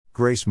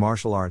Grace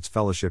Martial Arts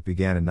Fellowship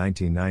began in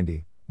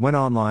 1990, went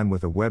online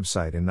with a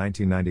website in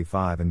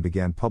 1995 and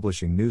began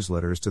publishing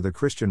newsletters to the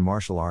Christian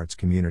martial arts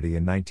community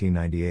in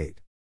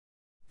 1998.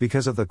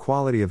 Because of the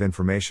quality of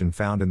information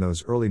found in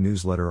those early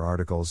newsletter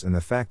articles and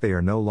the fact they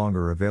are no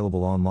longer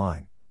available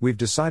online, we've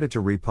decided to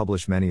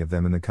republish many of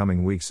them in the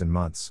coming weeks and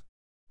months.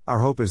 Our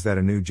hope is that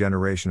a new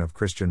generation of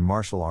Christian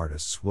martial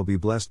artists will be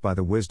blessed by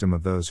the wisdom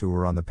of those who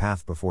were on the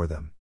path before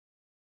them.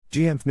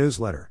 GMF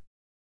Newsletter.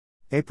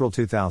 April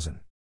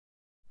 2000.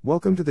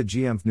 Welcome to the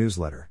GMF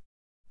Newsletter.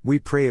 We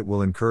pray it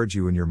will encourage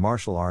you in your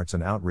martial arts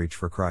and outreach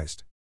for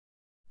Christ.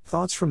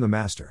 Thoughts from the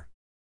Master.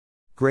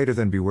 Greater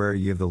than beware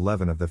ye of the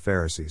leaven of the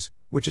Pharisees,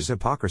 which is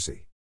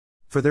hypocrisy.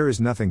 For there is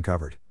nothing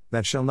covered,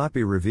 that shall not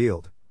be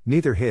revealed,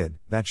 neither hid,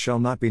 that shall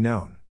not be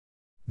known.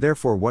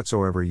 Therefore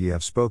whatsoever ye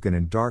have spoken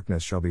in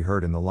darkness shall be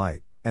heard in the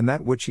light, and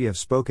that which ye have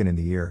spoken in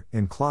the ear,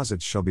 in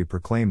closets shall be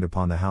proclaimed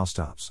upon the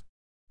housetops.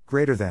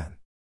 Greater than.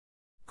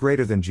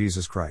 Greater than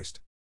Jesus Christ.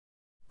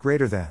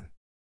 Greater than.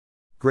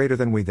 Greater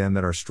than we then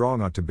that are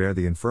strong ought to bear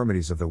the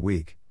infirmities of the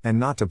weak, and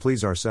not to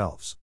please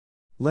ourselves.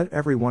 Let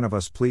every one of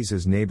us please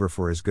his neighbor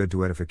for his good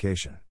to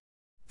edification.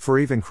 For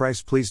even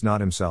Christ pleased not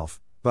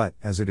himself, but,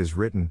 as it is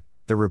written,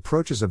 the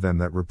reproaches of them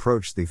that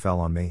reproached thee fell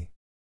on me.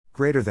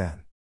 Greater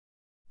than.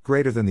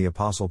 Greater than the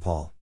Apostle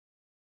Paul.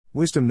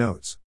 Wisdom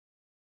Notes.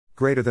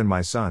 Greater than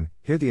my son,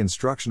 hear the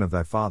instruction of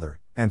thy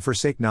father, and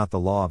forsake not the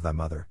law of thy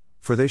mother,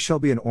 for they shall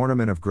be an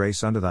ornament of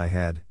grace unto thy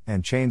head,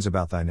 and chains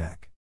about thy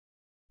neck.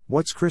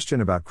 What's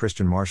Christian about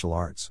Christian martial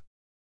arts?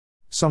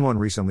 Someone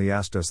recently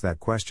asked us that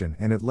question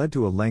and it led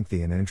to a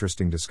lengthy and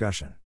interesting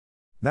discussion.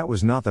 That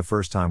was not the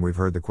first time we've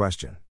heard the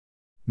question.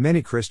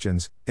 Many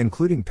Christians,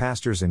 including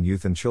pastors and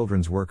youth and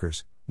children's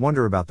workers,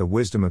 wonder about the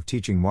wisdom of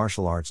teaching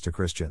martial arts to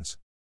Christians.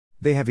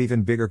 They have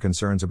even bigger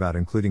concerns about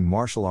including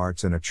martial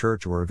arts in a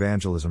church or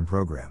evangelism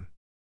program.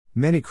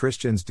 Many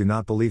Christians do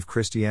not believe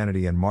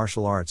Christianity and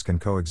martial arts can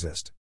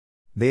coexist.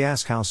 They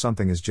ask how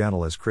something as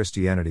gentle as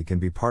Christianity can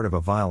be part of a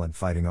violent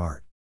fighting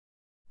art.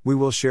 We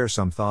will share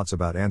some thoughts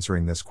about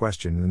answering this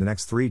question in the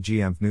next 3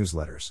 GMF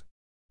newsletters.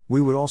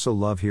 We would also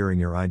love hearing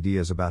your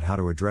ideas about how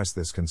to address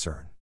this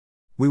concern.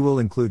 We will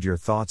include your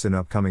thoughts in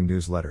upcoming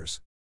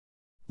newsletters.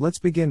 Let's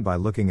begin by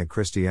looking at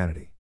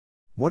Christianity.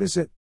 What is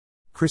it?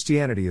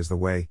 Christianity is the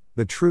way,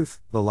 the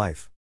truth, the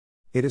life.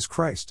 It is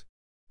Christ.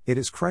 It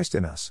is Christ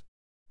in us.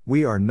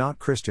 We are not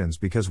Christians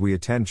because we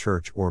attend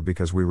church or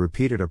because we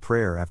repeated a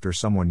prayer after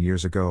someone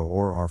years ago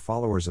or are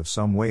followers of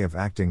some way of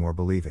acting or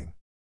believing.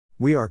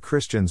 We are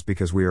Christians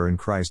because we are in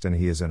Christ and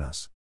He is in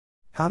us.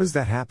 How does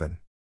that happen?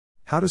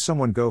 How does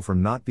someone go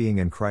from not being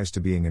in Christ to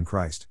being in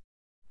Christ?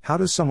 How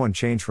does someone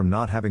change from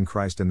not having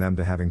Christ in them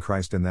to having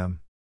Christ in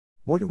them?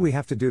 What do we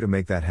have to do to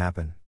make that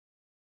happen?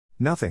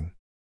 Nothing.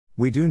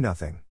 We do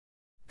nothing.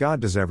 God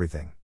does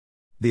everything.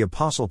 The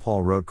Apostle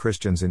Paul wrote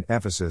Christians in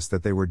Ephesus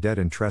that they were dead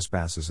in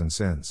trespasses and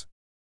sins.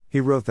 He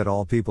wrote that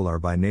all people are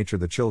by nature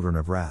the children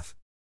of wrath.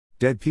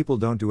 Dead people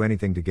don't do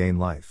anything to gain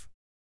life.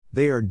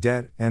 They are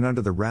dead and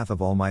under the wrath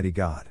of Almighty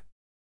God.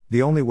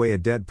 The only way a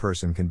dead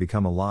person can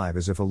become alive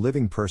is if a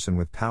living person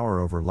with power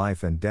over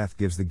life and death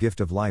gives the gift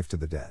of life to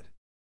the dead.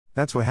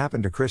 That's what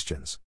happened to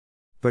Christians.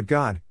 But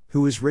God,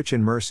 who is rich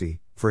in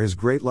mercy, for His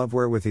great love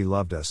wherewith He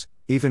loved us,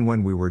 even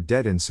when we were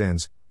dead in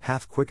sins,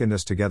 hath quickened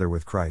us together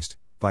with Christ,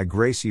 by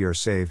grace ye are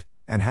saved,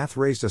 and hath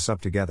raised us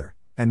up together,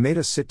 and made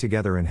us sit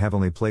together in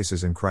heavenly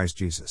places in Christ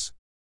Jesus.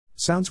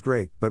 Sounds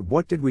great, but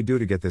what did we do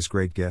to get this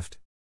great gift?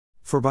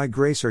 For by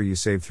grace are ye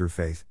saved through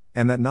faith,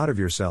 and that not of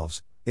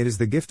yourselves, it is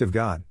the gift of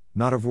God,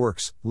 not of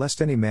works,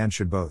 lest any man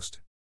should boast.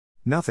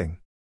 Nothing.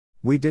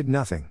 We did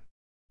nothing.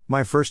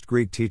 My first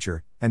Greek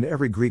teacher, and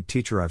every Greek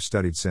teacher I've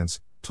studied since,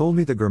 told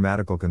me the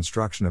grammatical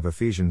construction of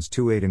Ephesians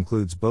 2:8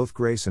 includes both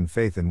grace and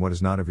faith in what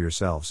is not of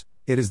yourselves.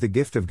 It is the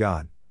gift of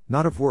God,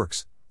 not of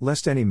works,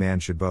 lest any man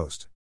should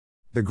boast.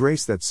 The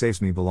grace that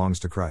saves me belongs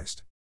to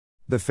Christ.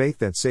 The faith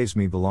that saves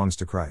me belongs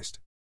to Christ.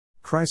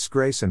 Christ's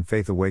grace and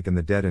faith awaken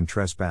the dead in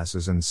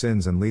trespasses and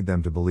sins and lead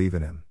them to believe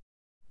in Him.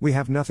 We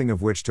have nothing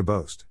of which to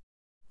boast.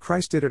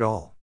 Christ did it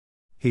all.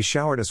 He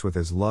showered us with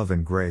His love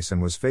and grace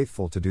and was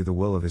faithful to do the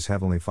will of His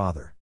heavenly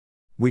Father.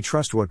 We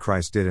trust what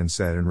Christ did and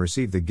said and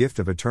receive the gift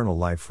of eternal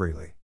life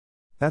freely.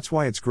 That's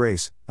why it's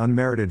grace,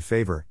 unmerited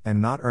favor, and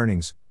not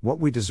earnings, what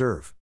we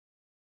deserve.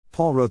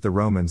 Paul wrote the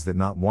Romans that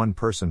not one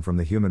person from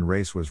the human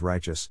race was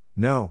righteous,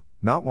 no,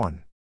 not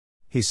one.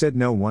 He said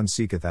no one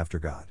seeketh after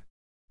God.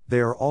 They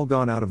are all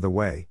gone out of the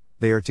way,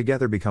 they are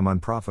together become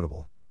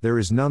unprofitable, there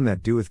is none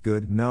that doeth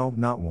good, no,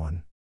 not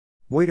one.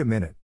 Wait a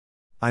minute.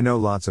 I know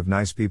lots of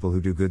nice people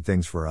who do good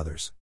things for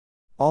others.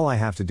 All I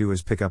have to do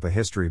is pick up a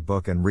history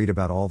book and read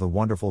about all the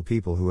wonderful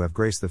people who have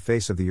graced the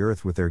face of the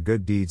earth with their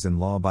good deeds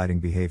and law-abiding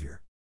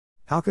behavior.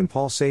 How can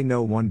Paul say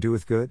no one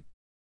doeth good?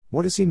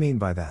 What does he mean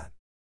by that?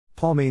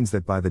 Paul means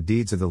that by the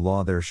deeds of the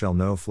law there shall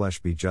no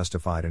flesh be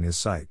justified in his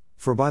sight,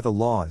 for by the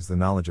law is the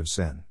knowledge of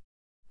sin.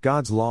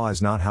 God's law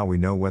is not how we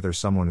know whether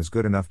someone is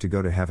good enough to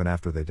go to heaven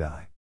after they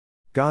die.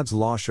 God's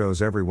law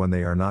shows everyone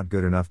they are not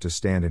good enough to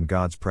stand in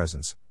God's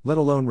presence, let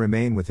alone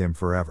remain with Him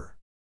forever.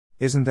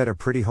 Isn't that a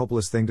pretty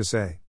hopeless thing to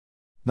say?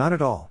 Not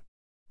at all.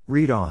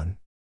 Read on.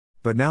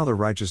 But now the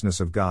righteousness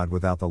of God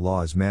without the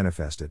law is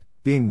manifested,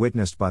 being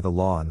witnessed by the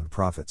law and the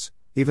prophets,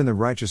 even the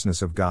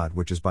righteousness of God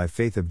which is by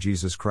faith of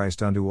Jesus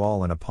Christ unto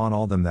all and upon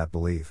all them that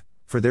believe.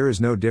 For there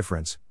is no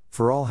difference,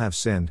 for all have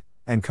sinned,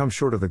 and come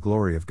short of the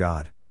glory of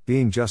God,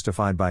 being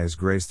justified by his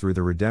grace through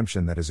the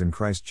redemption that is in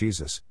Christ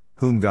Jesus,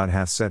 whom God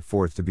hath set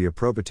forth to be a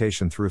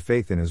propitiation through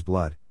faith in his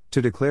blood,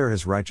 to declare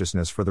his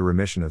righteousness for the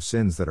remission of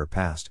sins that are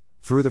past,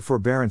 through the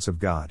forbearance of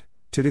God,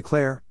 to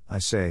declare, I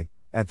say,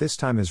 at this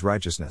time his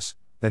righteousness,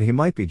 that he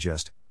might be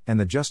just, and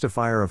the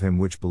justifier of him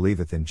which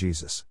believeth in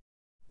Jesus.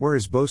 Where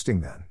is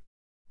boasting then?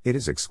 It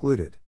is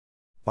excluded.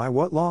 By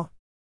what law?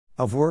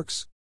 Of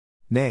works?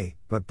 Nay,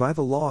 but by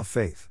the law of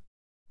faith.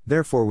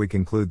 Therefore we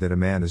conclude that a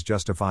man is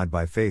justified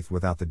by faith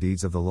without the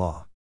deeds of the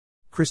law.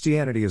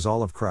 Christianity is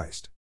all of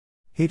Christ.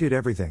 He did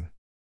everything.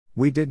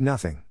 We did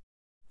nothing.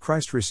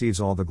 Christ receives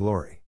all the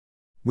glory.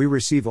 We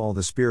receive all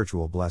the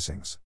spiritual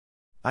blessings.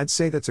 I'd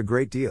say that's a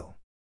great deal.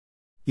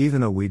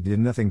 Even though we did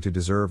nothing to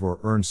deserve or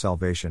earn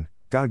salvation,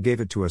 God gave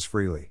it to us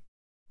freely.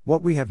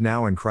 What we have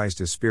now in Christ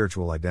is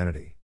spiritual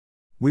identity.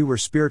 We were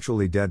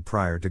spiritually dead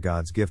prior to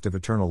God's gift of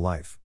eternal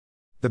life.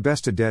 The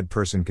best a dead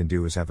person can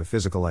do is have a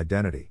physical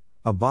identity,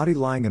 a body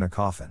lying in a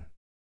coffin.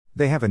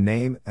 They have a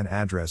name, an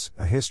address,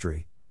 a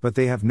history, but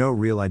they have no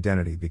real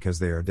identity because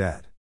they are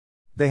dead.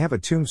 They have a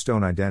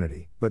tombstone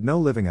identity, but no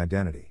living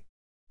identity.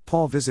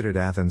 Paul visited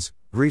Athens,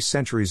 Greece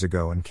centuries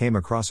ago and came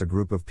across a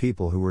group of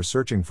people who were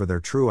searching for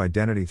their true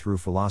identity through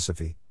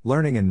philosophy,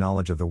 learning and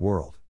knowledge of the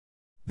world.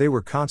 They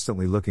were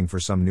constantly looking for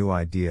some new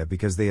idea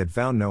because they had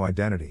found no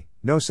identity,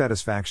 no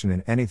satisfaction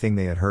in anything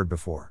they had heard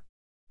before.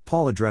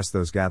 Paul addressed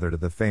those gathered at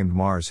the famed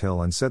Mars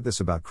Hill and said this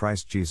about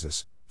Christ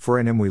Jesus, for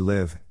in him we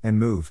live, and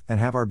move, and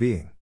have our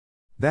being.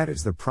 That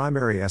is the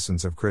primary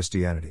essence of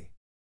Christianity.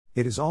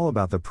 It is all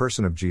about the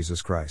person of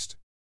Jesus Christ.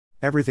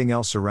 Everything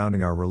else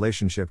surrounding our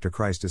relationship to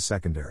Christ is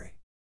secondary.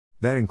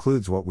 That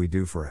includes what we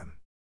do for him.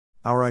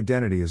 Our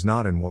identity is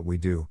not in what we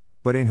do,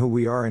 but in who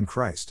we are in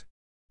Christ.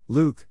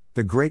 Luke,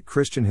 the great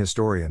Christian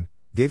historian,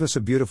 gave us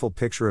a beautiful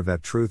picture of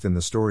that truth in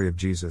the story of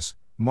Jesus,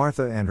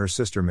 Martha and her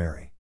sister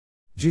Mary.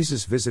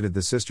 Jesus visited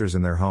the sisters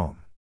in their home.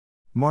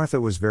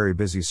 Martha was very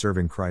busy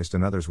serving Christ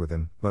and others with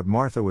him, but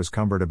Martha was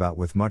cumbered about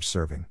with much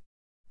serving.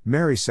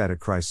 Mary sat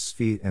at Christ's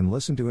feet and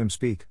listened to him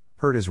speak,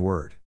 heard his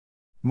word.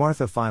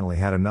 Martha finally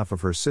had enough of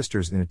her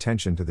sister's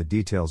inattention to the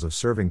details of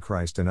serving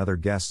Christ and other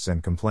guests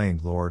and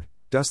complained, Lord,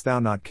 dost thou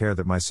not care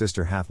that my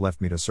sister hath left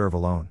me to serve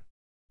alone?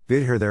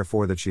 Bid her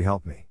therefore that she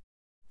help me.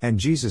 And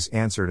Jesus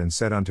answered and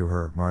said unto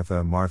her,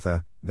 Martha,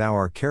 Martha, thou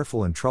art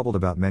careful and troubled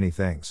about many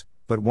things,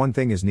 but one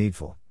thing is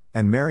needful,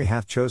 and Mary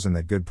hath chosen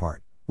that good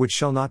part, which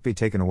shall not be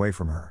taken away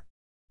from her.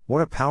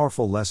 What a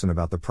powerful lesson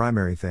about the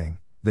primary thing,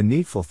 the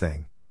needful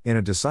thing, in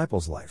a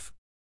disciple's life.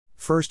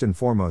 First and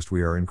foremost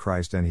we are in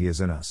Christ and he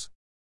is in us.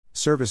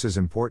 Service is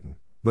important,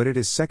 but it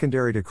is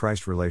secondary to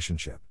Christ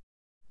relationship.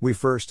 We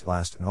first,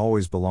 last, and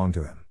always belong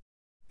to him.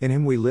 In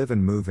him we live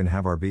and move and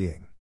have our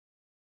being.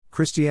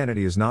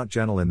 Christianity is not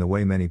gentle in the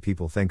way many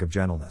people think of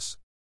gentleness.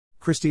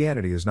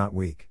 Christianity is not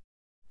weak.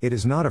 It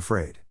is not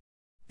afraid.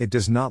 It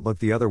does not look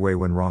the other way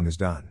when wrong is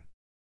done.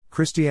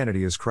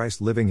 Christianity is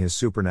Christ living his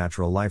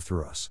supernatural life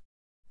through us.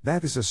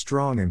 That is a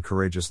strong and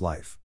courageous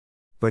life.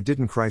 But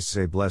didn't Christ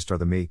say, blessed are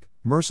the meek,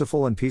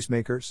 merciful and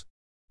peacemakers?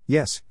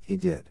 Yes, he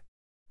did.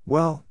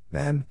 Well,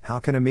 then, how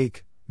can a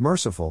meek,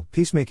 merciful,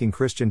 peacemaking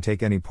Christian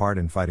take any part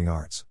in fighting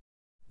arts?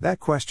 That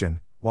question,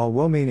 while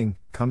well-meaning,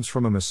 comes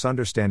from a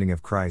misunderstanding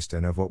of Christ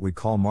and of what we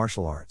call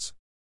martial arts.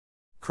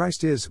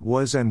 Christ is,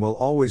 was and will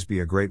always be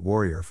a great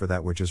warrior for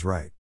that which is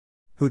right.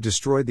 Who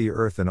destroyed the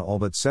earth and all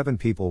but 7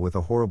 people with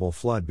a horrible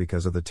flood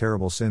because of the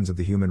terrible sins of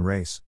the human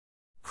race.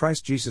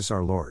 Christ Jesus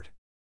our Lord.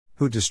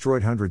 Who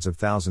destroyed hundreds of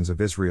thousands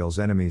of Israel's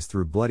enemies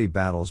through bloody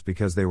battles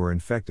because they were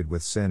infected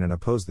with sin and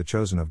opposed the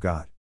chosen of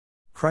God.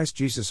 Christ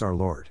Jesus our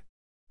Lord.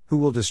 Who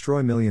will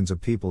destroy millions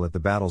of people at the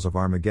battles of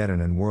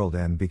Armageddon and world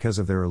end because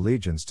of their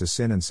allegiance to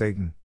sin and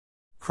Satan.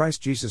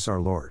 Christ Jesus our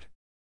Lord.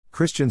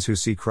 Christians who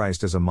see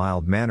Christ as a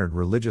mild-mannered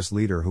religious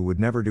leader who would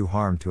never do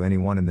harm to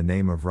anyone in the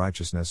name of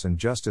righteousness and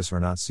justice are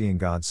not seeing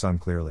God's Son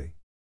clearly.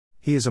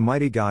 He is a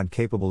mighty God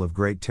capable of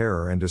great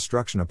terror and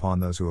destruction upon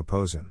those who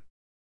oppose him.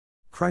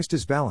 Christ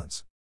is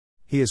balance.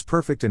 He is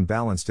perfect and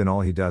balanced in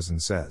all he does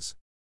and says.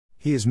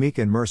 He is meek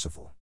and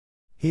merciful.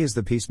 He is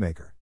the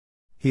peacemaker.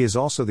 He is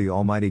also the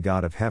Almighty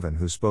God of heaven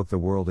who spoke the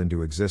world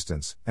into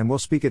existence, and will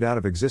speak it out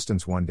of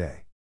existence one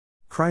day.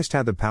 Christ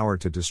had the power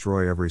to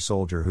destroy every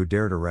soldier who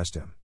dared arrest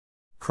him.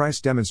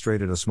 Christ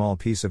demonstrated a small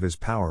piece of his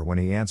power when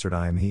he answered,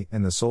 I am he,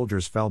 and the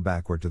soldiers fell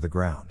backward to the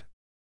ground.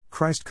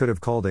 Christ could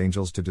have called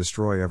angels to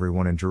destroy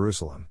everyone in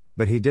Jerusalem,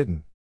 but he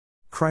didn't.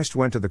 Christ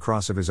went to the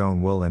cross of his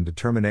own will and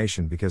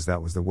determination because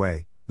that was the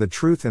way, the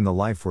truth and the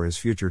life for his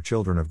future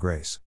children of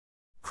grace.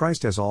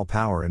 Christ has all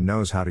power and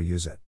knows how to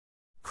use it.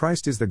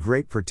 Christ is the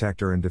great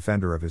protector and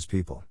defender of his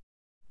people.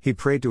 He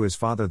prayed to his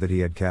Father that he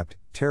had kept,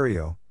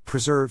 terio,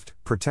 preserved,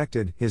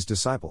 protected, his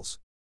disciples.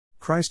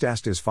 Christ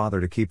asked his Father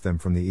to keep them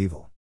from the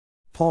evil.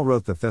 Paul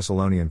wrote the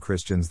Thessalonian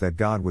Christians that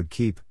God would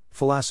keep,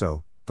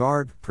 philasso,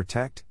 guard,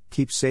 protect,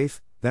 keep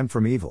safe, them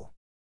from evil.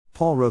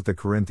 Paul wrote the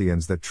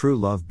Corinthians that true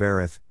love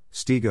beareth,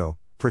 stego,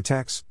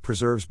 protects,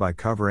 preserves by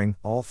covering,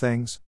 all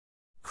things.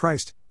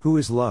 Christ, who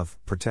is love,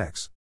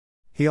 protects.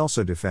 He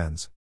also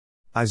defends.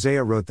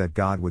 Isaiah wrote that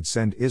God would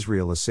send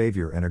Israel a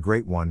Savior and a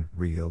great one,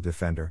 real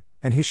defender,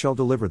 and he shall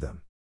deliver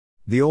them.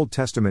 The Old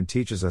Testament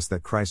teaches us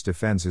that Christ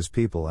defends his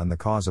people and the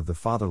cause of the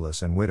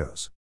fatherless and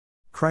widows.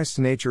 Christ's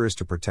nature is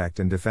to protect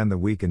and defend the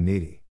weak and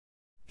needy.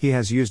 He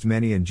has used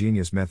many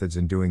ingenious methods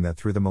in doing that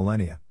through the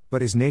millennia,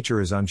 but his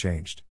nature is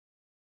unchanged.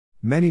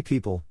 Many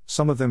people,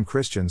 some of them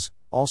Christians,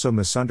 also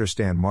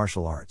misunderstand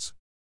martial arts.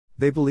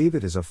 They believe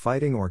it is a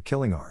fighting or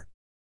killing art.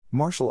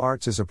 Martial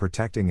arts is a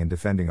protecting and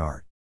defending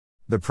art.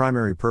 The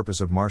primary purpose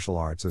of martial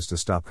arts is to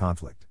stop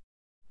conflict.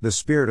 The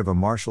spirit of a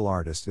martial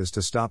artist is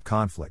to stop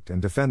conflict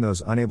and defend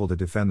those unable to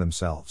defend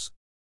themselves.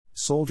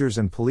 Soldiers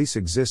and police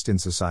exist in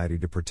society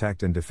to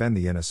protect and defend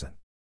the innocent.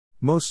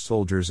 Most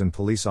soldiers and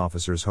police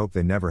officers hope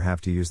they never have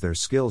to use their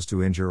skills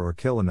to injure or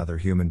kill another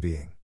human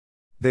being.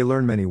 They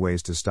learn many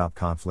ways to stop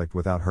conflict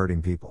without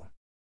hurting people.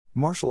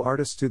 Martial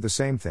artists do the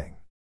same thing.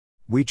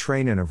 We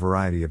train in a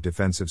variety of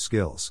defensive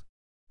skills.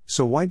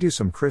 So why do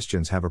some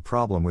Christians have a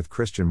problem with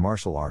Christian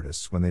martial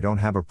artists when they don't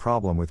have a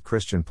problem with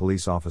Christian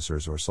police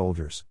officers or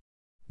soldiers?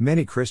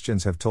 Many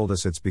Christians have told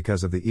us it's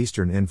because of the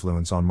Eastern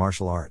influence on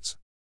martial arts.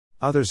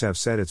 Others have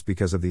said it's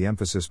because of the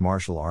emphasis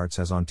martial arts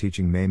has on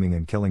teaching maiming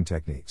and killing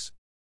techniques.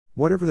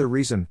 Whatever the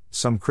reason,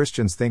 some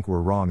Christians think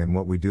we're wrong in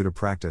what we do to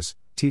practice,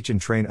 teach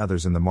and train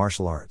others in the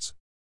martial arts.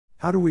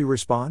 How do we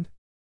respond?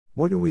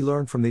 What do we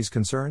learn from these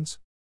concerns?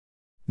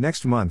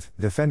 Next month,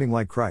 Defending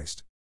Like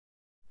Christ.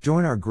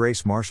 Join our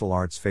Grace Martial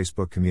Arts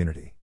Facebook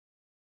community.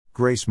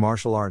 Grace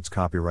Martial Arts,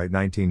 copyright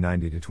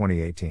 1990 to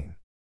 2018.